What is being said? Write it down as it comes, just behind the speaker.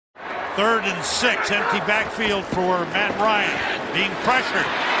3rd and 6, empty backfield for Matt Ryan, being pressured,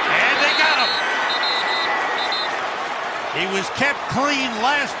 and they got him. He was kept clean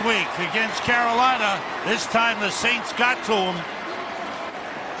last week against Carolina. This time the Saints got to him.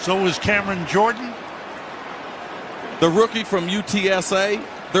 So was Cameron Jordan. The rookie from UTSA,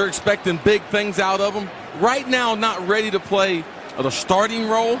 they're expecting big things out of him. Right now, not ready to play the starting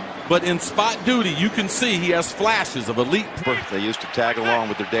role, but in spot duty, you can see he has flashes of elite. They used to tag along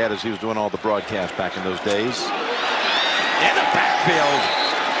with their dad as he was doing all the broadcasts back in those days. In the backfield,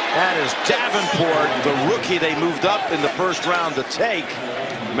 that is Davenport, the rookie they moved up in the 1st round to take.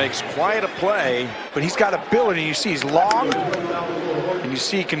 Makes quite a play. But he's got ability. You see he's long, and you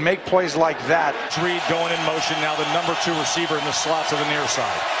see he can make plays like that. Reed going in motion, now the number 2 receiver in the slot to the near side.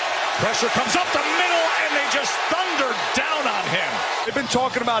 Pressure comes up the middle, and they just thundered down on him. They've been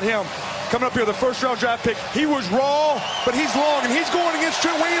talking about him coming up here, the 1st round draft pick. He was raw, but he's long, and he's going against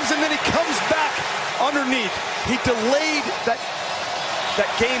Trent Williams, and then he comes back underneath. He delayed that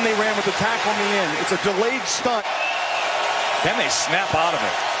game they ran with the tackle on the end. It's a delayed stunt. Then they snap out of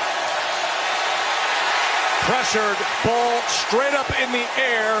it. Pressured, ball straight up in the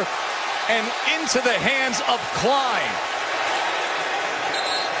air and into the hands of Klein.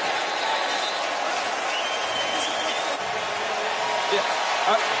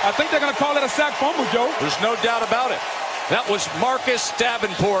 Yeah, I think they're going to call it a sack fumble, Joe. There's no doubt about it. That was Marcus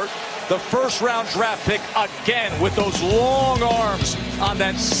Davenport, the 1st round draft pick, again with those long arms on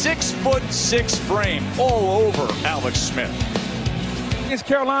that 6'6" frame all over Alex Smith. Against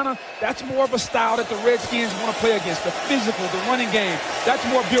Carolina, that's more of a style that the Redskins want to play against. The physical, the running game, that's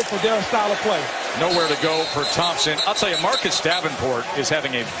more built for their style of play. Nowhere to go for Thompson. I'll tell you, Marcus Davenport is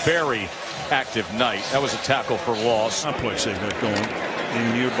having a very active night. That was a tackle for loss. Complex they've got going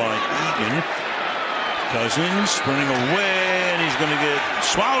in nearby Egan. Cousins running away, and he's going to get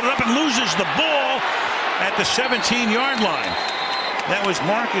swallowed up and loses the ball at the 17-yard line. That was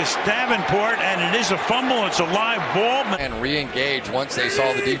Marcus Davenport, and it is a fumble. It's a live ball. And re-engage once they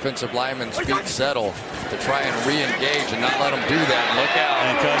saw the defensive lineman's feet settle to try and re-engage and not let them do that. Look out.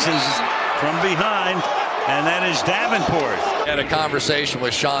 And Cousins from behind, and that is Davenport. I had a conversation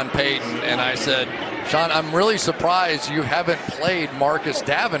with Sean Payton, and I said, Sean, I'm really surprised you haven't played Marcus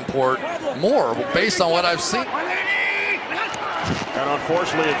Davenport more based on what I've seen. And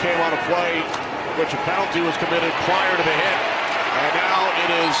unfortunately, it came on a play which a penalty was committed prior to the hit. And now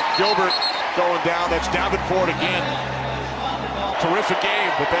it is Gilbert going down. That's Davenport again. Terrific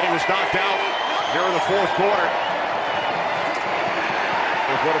game, but then he was knocked out here in the 4th quarter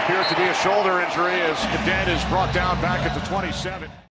with what appears to be a shoulder injury as Cadet is brought down back at the 27.